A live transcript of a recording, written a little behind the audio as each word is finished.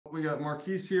we got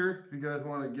Marquice here. If you guys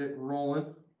want to get rolling,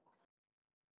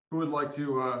 who would like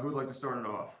to start it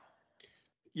off?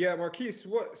 Yeah, Marquice.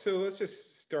 So let's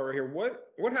just start right here.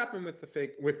 What happened with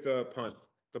the punt,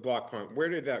 the block punt? Where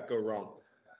did that go wrong?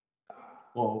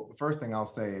 Well, the first thing I'll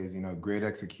say is, great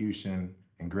execution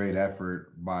and great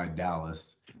effort by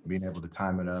Dallas, being able to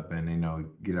time it up and,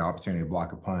 get an opportunity to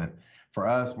block a punt. For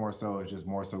us, more so, it's just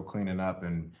more so cleaning up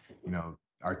and,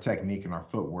 our technique and our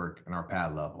footwork and our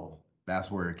pad level. That's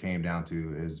where it came down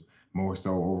to, is more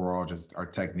so overall just our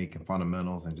technique and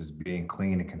fundamentals and just being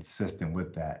clean and consistent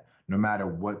with that. No matter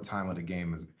what time of the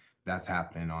game that's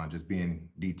happening on, just being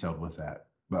detailed with that.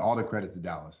 But all the credit to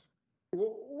Dallas.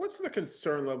 What's the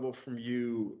concern level from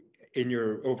you in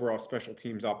your overall special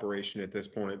teams operation at this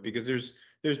point? Because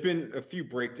there's been a few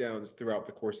breakdowns throughout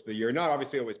the course of the year. Not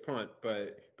obviously always punt,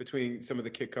 but between some of the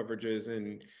kick coverages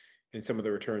and some of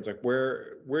the returns. Like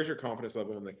where's your confidence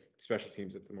level in the special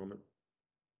teams at the moment?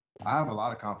 I have a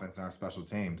lot of confidence in our special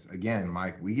teams. Again,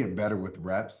 Mike, we get better with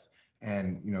reps.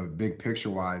 And, big picture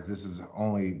wise,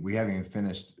 we haven't even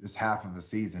finished this half of the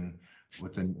season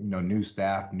with the new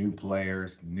staff, new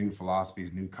players, new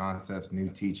philosophies, new concepts, new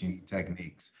teaching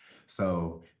techniques.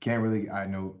 So I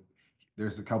know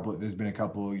there's been a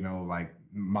couple, like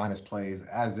minus plays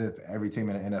as if every team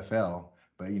in the NFL,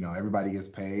 but everybody gets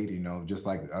paid, just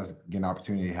like us getting an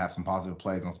opportunity to have some positive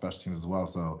plays on special teams as well.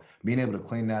 So being able to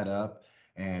clean that up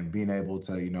and being able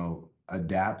to,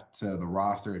 adapt to the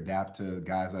roster, adapt to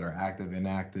guys that are active,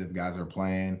 inactive, guys that are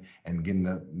playing, and getting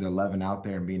the 11 out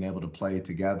there and being able to play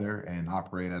together and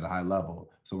operate at a high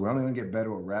level. So we're only going to get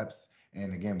better with reps.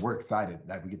 And again, we're excited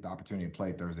that we get the opportunity to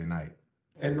play Thursday night.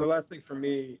 And the last thing for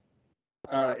me,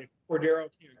 if Cordero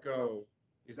can't go,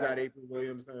 is that Avery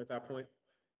Williams then at that point?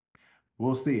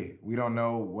 We'll see. We don't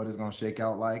know what it's going to shake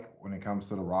out like when it comes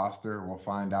to the roster. We'll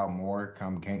find out more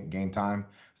come game time.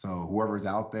 So whoever's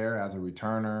out there as a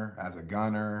returner, as a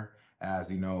gunner,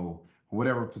 as,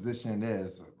 whatever position it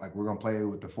is, like we're going to play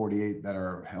with the 48 that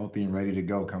are healthy and ready to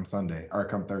go come Sunday or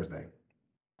come Thursday.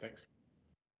 Thanks.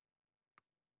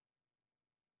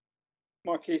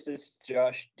 Marquice, this is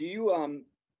Josh.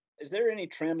 Is there any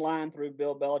trend line through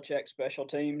Bill Belichick's special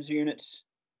teams units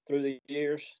through the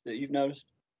years that you've noticed?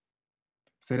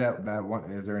 Say that one.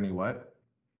 Is there any what?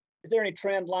 Is there any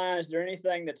trend line? Is there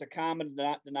anything that's a common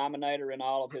denominator in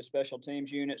all of his special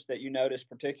teams units that you notice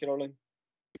particularly?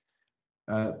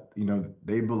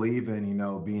 They believe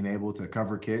in, being able to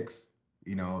cover kicks,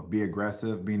 be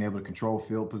aggressive, being able to control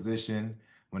field position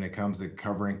when it comes to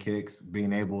covering kicks,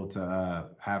 being able to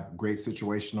have great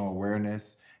situational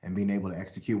awareness and being able to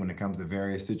execute when it comes to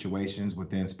various situations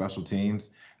within special teams.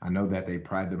 I know that they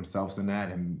pride themselves in that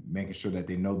and making sure that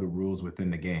they know the rules within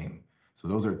the game. So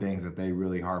those are things that they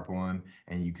really harp on,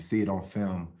 and you can see it on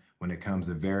film when it comes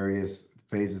to various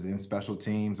phases in special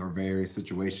teams or various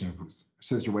situations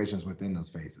within those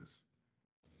phases.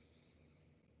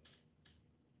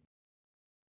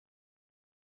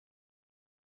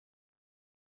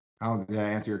 Did I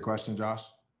answer your question, Josh?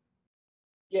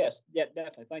 Yes, yeah,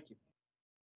 definitely. Thank you.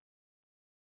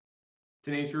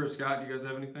 Tanisha or Scott, do you guys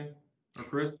have anything? Or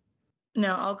Chris?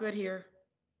 No, all good here.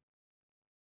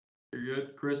 You're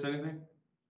good. Chris, anything?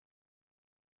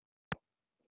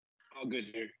 All good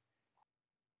here.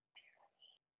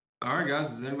 All right,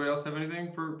 guys. Does anybody else have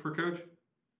anything for Coach?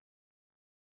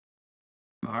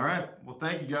 All right. Well,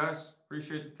 thank you, guys.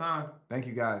 Appreciate the time. Thank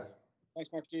you, guys.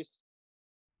 Thanks, Marquise.